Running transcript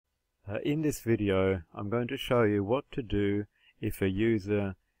In this video, I'm going to show you what to do if a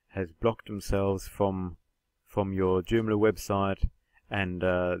user has blocked themselves from your Joomla website and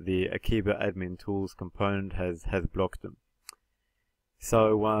the Akeeba Admin Tools component has blocked them.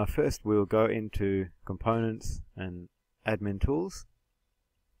 So first we'll go into Components and Admin Tools.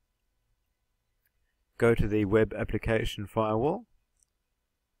 Go to the Web Application Firewall.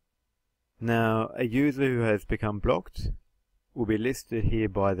 Now, a user who has become blocked will be listed here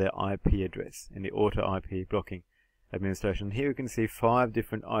by their IP address in the Auto IP Blocking Administration. Here you can see 5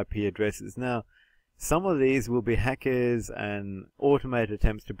 different IP addresses. Now, some of these will be hackers and automated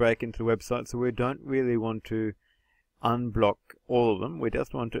attempts to break into the website, so we don't really want to unblock all of them. We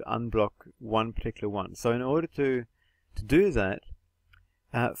just want to unblock one particular one. So in order to do that,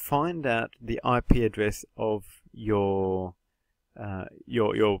 find out the IP address of your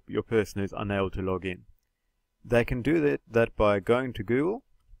person who's unable to log in. They can do that by going to Google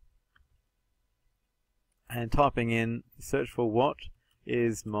and typing in search for what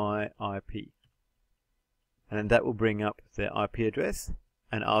is my IP, and then that will bring up their IP address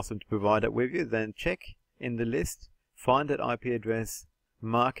and ask them to provide it with you. Then check in the list, find that IP address,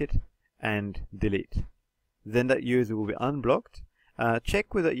 mark it and delete. Then that user will be unblocked.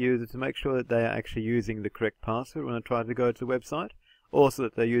 Check with that user to make sure that they are actually using the correct password when they try to go to the website. Also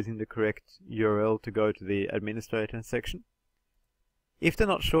that they're using the correct URL to go to the administrator section. If they're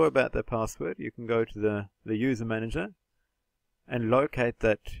not sure about their password, you can go to the user manager and locate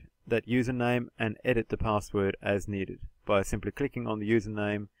that username and edit the password as needed by simply clicking on the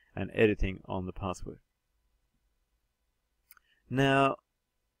username and editing on the password. Now,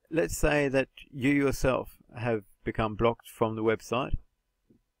 let's say that you yourself have become blocked from the website.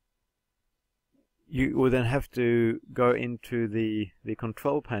 You will then have to go into the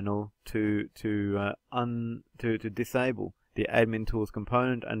control panel to disable the Admin Tools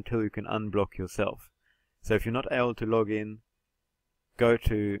component until you can unblock yourself. So if you're not able to log in, go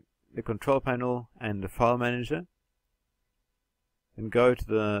to the control panel and the file manager, and go to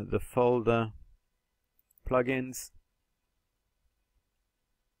the folder plugins,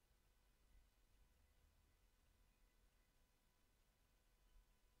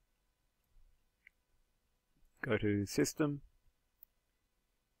 go to System,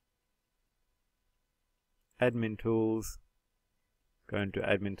 Admin Tools, go into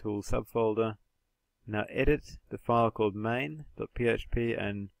Admin Tools subfolder. Now edit the file called main.php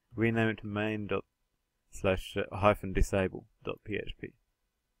and rename it to main./-disable.php.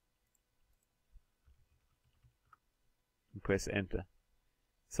 And press enter.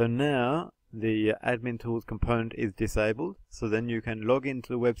 So now the Admin Tools component is disabled, so then you can log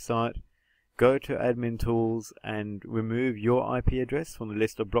into the website, go to Admin Tools and remove your IP address from the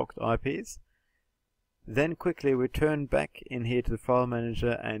list of blocked IPs. Then quickly return back in here to the file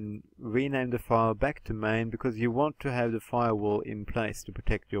manager and rename the file back to main, because you want to have the firewall in place to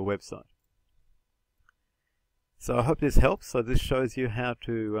protect your website. So I hope this helps. So this shows you how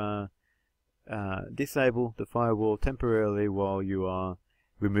to disable the firewall temporarily while you are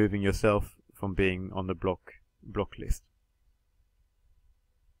removing yourself from being on the block list.